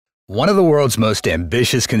One of the world's most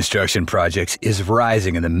ambitious construction projects is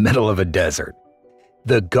rising in the middle of a desert.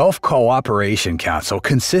 The Gulf Cooperation Council,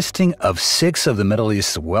 consisting of 6 of the Middle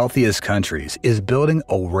East's wealthiest countries, is building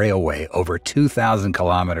a railway over 2,000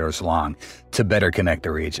 kilometers long to better connect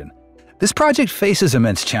the region. This project faces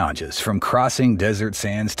immense challenges, from crossing desert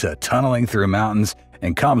sands to tunneling through mountains,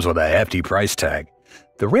 and comes with a hefty price tag.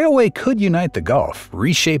 The railway could unite the Gulf,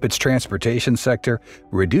 reshape its transportation sector,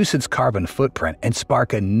 reduce its carbon footprint, and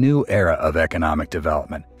spark a new era of economic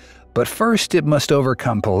development. But first, it must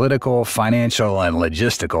overcome political, financial, and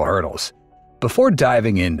logistical hurdles. Before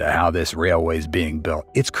diving into how this railway is being built,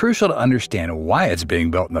 it's crucial to understand why it's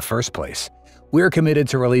being built in the first place. We're committed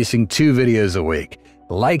to releasing 2 videos a week.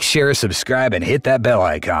 Like, share, subscribe, and hit that bell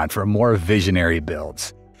icon for more visionary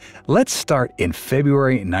builds. Let's start in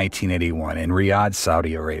February 1981 in Riyadh,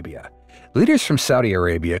 Saudi Arabia. Leaders from Saudi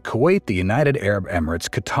Arabia, Kuwait, the United Arab Emirates,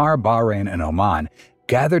 Qatar, Bahrain, and Oman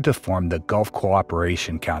gathered to form the Gulf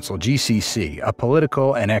Cooperation Council, GCC, a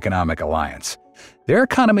political and economic alliance. Their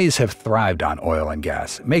economies have thrived on oil and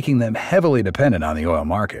gas, making them heavily dependent on the oil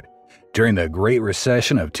market. During the Great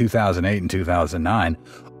Recession of 2008 and 2009,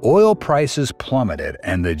 oil prices plummeted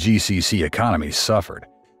and the GCC economy suffered.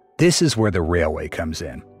 This is where the railway comes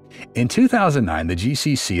in. In 2009, the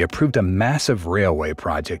GCC approved a massive railway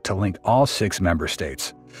project to link all 6 member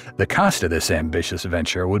states. The cost of this ambitious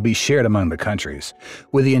venture would be shared among the countries,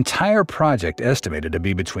 with the entire project estimated to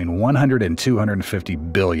be between $100 and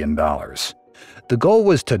 $250 billion. The goal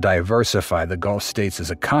was to diversify the Gulf states'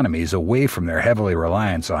 economies away from their heavily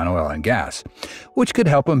reliance on oil and gas, which could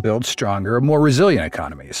help them build stronger, more resilient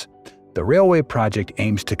economies. The railway project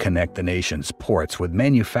aims to connect the nation's ports with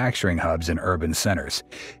manufacturing hubs and urban centers,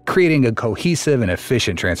 creating a cohesive and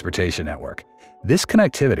efficient transportation network. This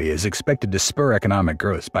connectivity is expected to spur economic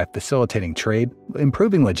growth by facilitating trade,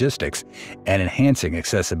 improving logistics, and enhancing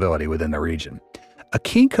accessibility within the region. A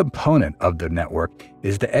key component of the network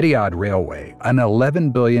is the Etihad Railway, an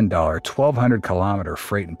 $11 billion, 1,200-kilometer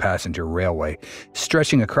freight and passenger railway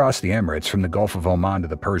stretching across the Emirates from the Gulf of Oman to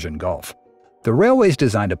the Persian Gulf. The railway is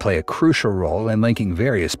designed to play a crucial role in linking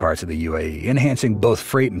various parts of the UAE, enhancing both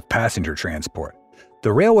freight and passenger transport.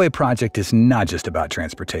 The railway project is not just about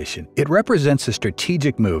transportation. It represents a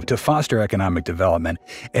strategic move to foster economic development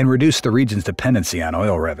and reduce the region's dependency on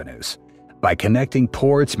oil revenues. By connecting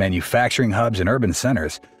ports, manufacturing hubs, and urban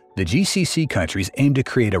centers, the GCC countries aim to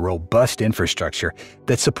create a robust infrastructure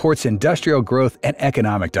that supports industrial growth and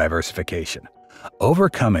economic diversification.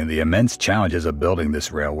 Overcoming the immense challenges of building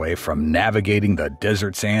this railway, from navigating the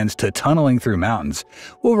desert sands to tunneling through mountains,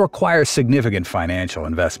 will require significant financial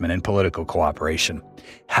investment and political cooperation.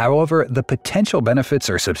 However, the potential benefits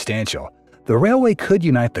are substantial. The railway could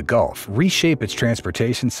unite the Gulf, reshape its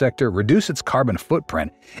transportation sector, reduce its carbon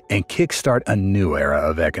footprint, and kickstart a new era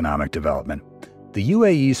of economic development. The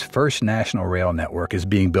UAE's first national rail network is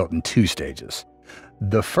being built in 2 stages.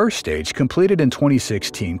 The first stage, completed in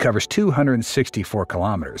 2016, covers 264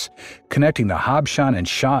 kilometers, connecting the Habshan and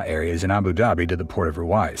Shah areas in Abu Dhabi to the port of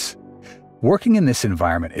Ruwais. Working in this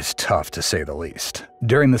environment is tough, to say the least.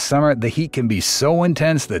 During the summer, the heat can be so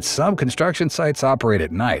intense that some construction sites operate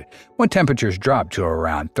at night, when temperatures drop to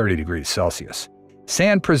around 30 degrees Celsius.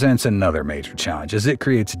 Sand presents another major challenge, as it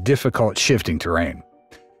creates difficult shifting terrain.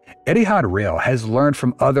 Etihad Rail has learned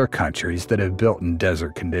from other countries that have built in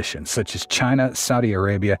desert conditions, such as China, Saudi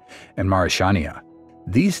Arabia, and Mauritania.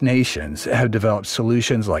 These nations have developed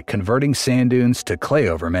solutions like converting sand dunes to clay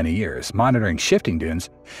over many years, monitoring shifting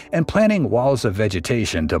dunes, and planting walls of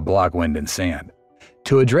vegetation to block wind and sand.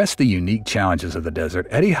 To address the unique challenges of the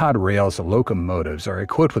desert, Etihad Rail's locomotives are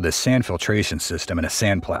equipped with a sand filtration system and a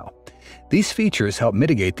sand plow. These features help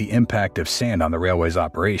mitigate the impact of sand on the railway's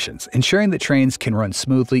operations, ensuring that trains can run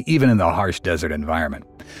smoothly even in the harsh desert environment.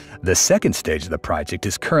 The second stage of the project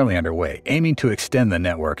is currently underway, aiming to extend the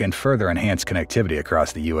network and further enhance connectivity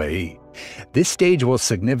across the UAE. This stage will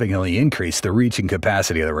significantly increase the reach and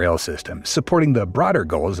capacity of the rail system, supporting the broader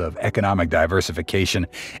goals of economic diversification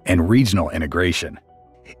and regional integration.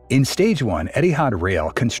 In Stage 1, Etihad Rail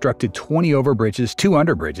constructed 20 overbridges, 2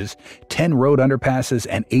 underbridges, 10 road underpasses,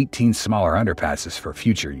 and 18 smaller underpasses for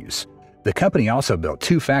future use. The company also built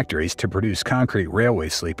 2 factories to produce concrete railway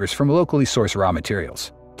sleepers from locally sourced raw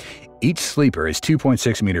materials. Each sleeper is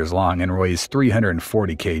 2.6 meters long and weighs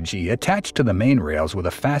 340 kg, attached to the main rails with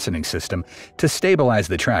a fastening system to stabilize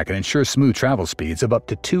the track and ensure smooth travel speeds of up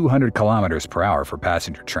to 200 kilometers per hour for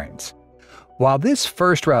passenger trains. While this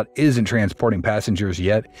first route isn't transporting passengers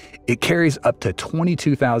yet, it carries up to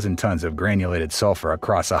 22,000 tons of granulated sulfur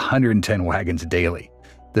across 110 wagons daily.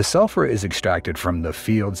 The sulfur is extracted from the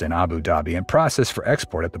fields in Abu Dhabi and processed for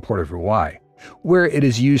export at the port of Ruwais. where it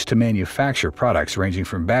is used to manufacture products ranging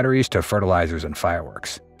from batteries to fertilizers and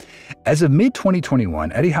fireworks. As of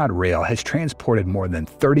mid-2021, Etihad Rail has transported more than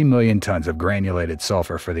 30 million tons of granulated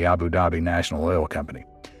sulfur for the Abu Dhabi National Oil Company.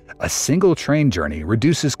 A single train journey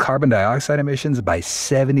reduces carbon dioxide emissions by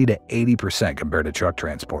 70 to 80% compared to truck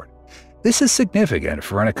transport. This is significant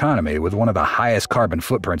for an economy with one of the highest carbon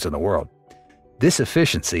footprints in the world. This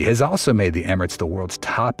efficiency has also made the Emirates the world's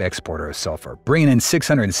top exporter of sulfur, bringing in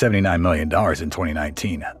 $679 million in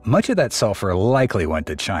 2019. Much of that sulfur likely went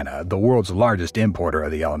to China, the world's largest importer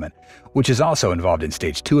of the element, which is also involved in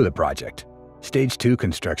Stage 2 of the project. Stage 2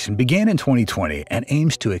 construction began in 2020 and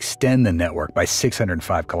aims to extend the network by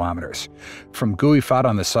 605 kilometers, from Guifat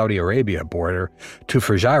on the Saudi Arabia border to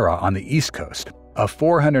Fujairah on the east coast. A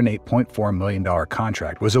 $408.4 million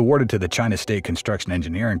contract was awarded to the China State Construction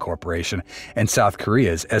Engineering Corporation and South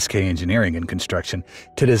Korea's SK Engineering and Construction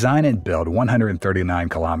to design and build 139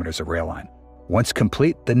 kilometers of rail line. Once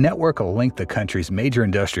complete, the network will link the country's major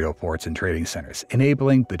industrial ports and trading centers,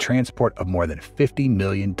 enabling the transport of more than 50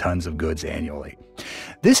 million tons of goods annually.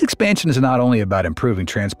 This expansion is not only about improving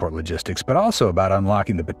transport logistics, but also about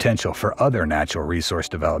unlocking the potential for other natural resource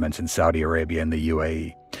developments in Saudi Arabia and the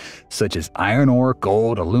UAE, such as iron ore,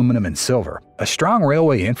 gold, aluminum, and silver. A strong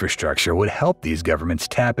railway infrastructure would help these governments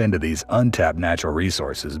tap into these untapped natural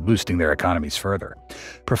resources, boosting their economies further.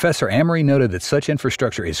 Professor Amory noted that such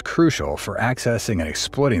infrastructure is crucial for accessing and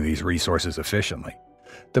exploiting these resources efficiently.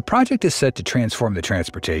 The project is set to transform the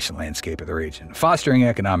transportation landscape of the region, fostering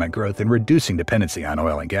economic growth and reducing dependency on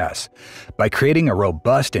oil and gas. By creating a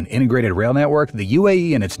robust and integrated rail network, the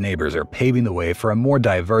UAE and its neighbors are paving the way for a more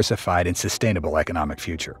diversified and sustainable economic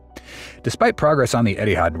future. Despite progress on the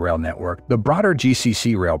Etihad rail network, the broader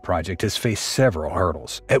GCC rail project has faced several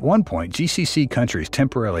hurdles. At one point, GCC countries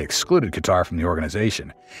temporarily excluded Qatar from the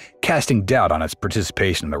organization, casting doubt on its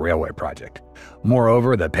participation in the railway project.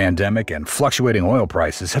 Moreover, the pandemic and fluctuating oil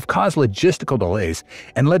prices have caused logistical delays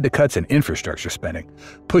and led to cuts in infrastructure spending,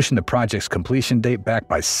 pushing the project's completion date back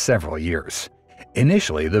by several years.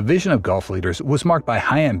 Initially, the vision of Gulf leaders was marked by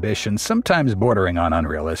high ambition, sometimes bordering on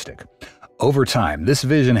unrealistic. Over time, this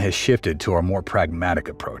vision has shifted to a more pragmatic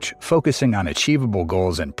approach, focusing on achievable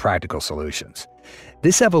goals and practical solutions.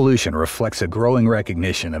 This evolution reflects a growing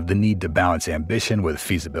recognition of the need to balance ambition with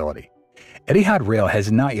feasibility. Etihad Rail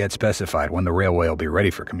has not yet specified when the railway will be ready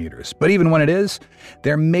for commuters, but even when it is,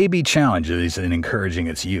 there may be challenges in encouraging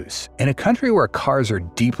its use. In a country where cars are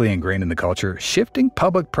deeply ingrained in the culture, shifting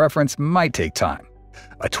public preference might take time.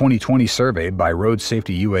 A 2020 survey by Road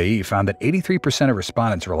Safety UAE found that 83% of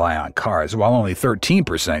respondents rely on cars, while only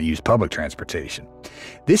 13% use public transportation.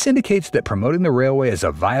 This indicates that promoting the railway as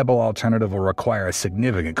a viable alternative will require a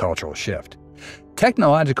significant cultural shift.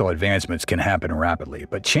 Technological advancements can happen rapidly,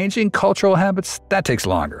 but changing cultural habits, that takes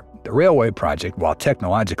longer. The railway project, while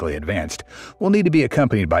technologically advanced, will need to be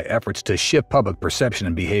accompanied by efforts to shift public perception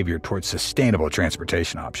and behavior towards sustainable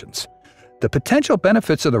transportation options. The potential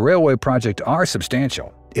benefits of the railway project are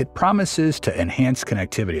substantial. It promises to enhance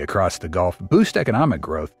connectivity across the Gulf, boost economic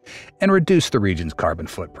growth, and reduce the region's carbon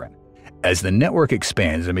footprint. As the network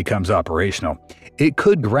expands and becomes operational, it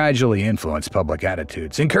could gradually influence public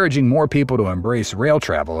attitudes, encouraging more people to embrace rail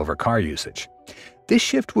travel over car usage. This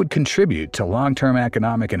shift would contribute to long-term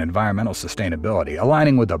economic and environmental sustainability,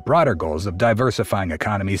 aligning with the broader goals of diversifying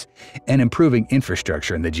economies and improving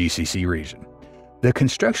infrastructure in the GCC region. The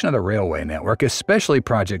construction of the railway network, especially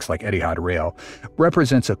projects like Etihad Rail,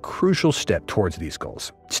 represents a crucial step towards these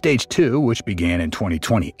goals. Stage 2, which began in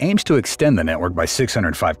 2020, aims to extend the network by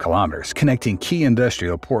 605 kilometers, connecting key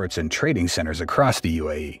industrial ports and trading centers across the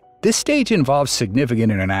UAE. This stage involves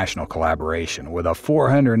significant international collaboration, with a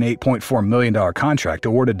 $408.4 million contract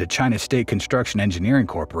awarded to China State Construction Engineering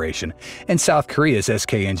Corporation and South Korea's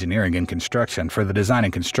SK Engineering and Construction for the design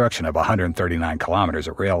and construction of 139 kilometers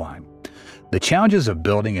of rail line. The challenges of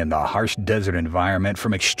building in the harsh desert environment,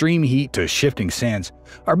 from extreme heat to shifting sands,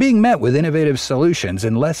 are being met with innovative solutions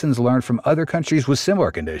and lessons learned from other countries with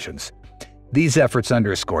similar conditions. These efforts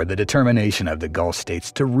underscore the determination of the Gulf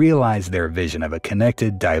states to realize their vision of a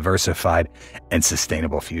connected, diversified, and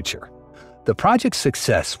sustainable future. The project's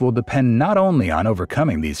success will depend not only on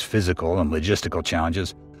overcoming these physical and logistical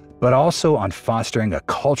challenges, but also on fostering a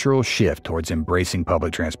cultural shift towards embracing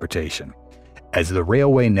public transportation. As the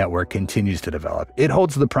railway network continues to develop, it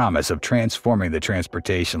holds the promise of transforming the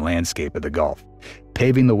transportation landscape of the Gulf,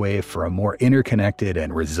 paving the way for a more interconnected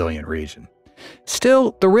and resilient region.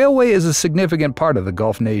 Still, the railway is a significant part of the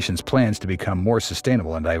Gulf nations' plans to become more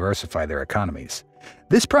sustainable and diversify their economies.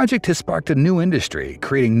 This project has sparked a new industry,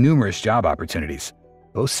 creating numerous job opportunities.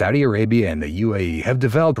 Both Saudi Arabia and the UAE have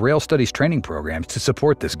developed rail studies training programs to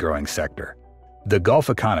support this growing sector. The Gulf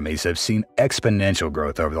economies have seen exponential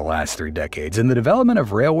growth over the last 3 decades, and the development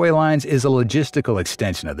of railway lines is a logistical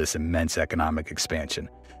extension of this immense economic expansion.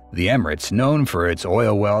 The Emirates, known for its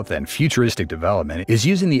oil wealth and futuristic development, is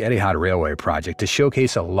using the Etihad Railway project to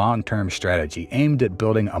showcase a long-term strategy aimed at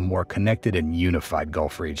building a more connected and unified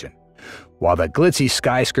Gulf region. While the glitzy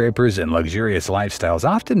skyscrapers and luxurious lifestyles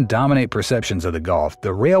often dominate perceptions of the Gulf,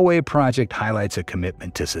 the railway project highlights a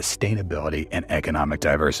commitment to sustainability and economic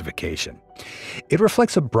diversification. It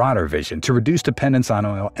reflects a broader vision to reduce dependence on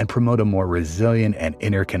oil and promote a more resilient and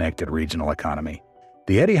interconnected regional economy.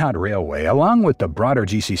 The Etihad Railway, along with the broader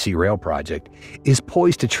GCC rail project, is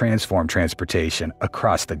poised to transform transportation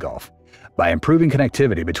across the Gulf. By improving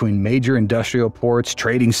connectivity between major industrial ports,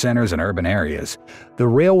 trading centers, and urban areas, the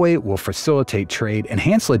railway will facilitate trade,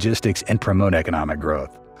 enhance logistics, and promote economic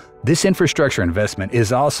growth. This infrastructure investment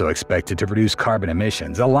is also expected to reduce carbon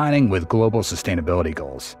emissions, aligning with global sustainability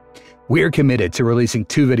goals. We are committed to releasing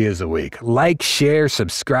 2 videos a week. Like, share,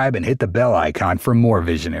 subscribe, and hit the bell icon for more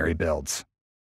visionary builds.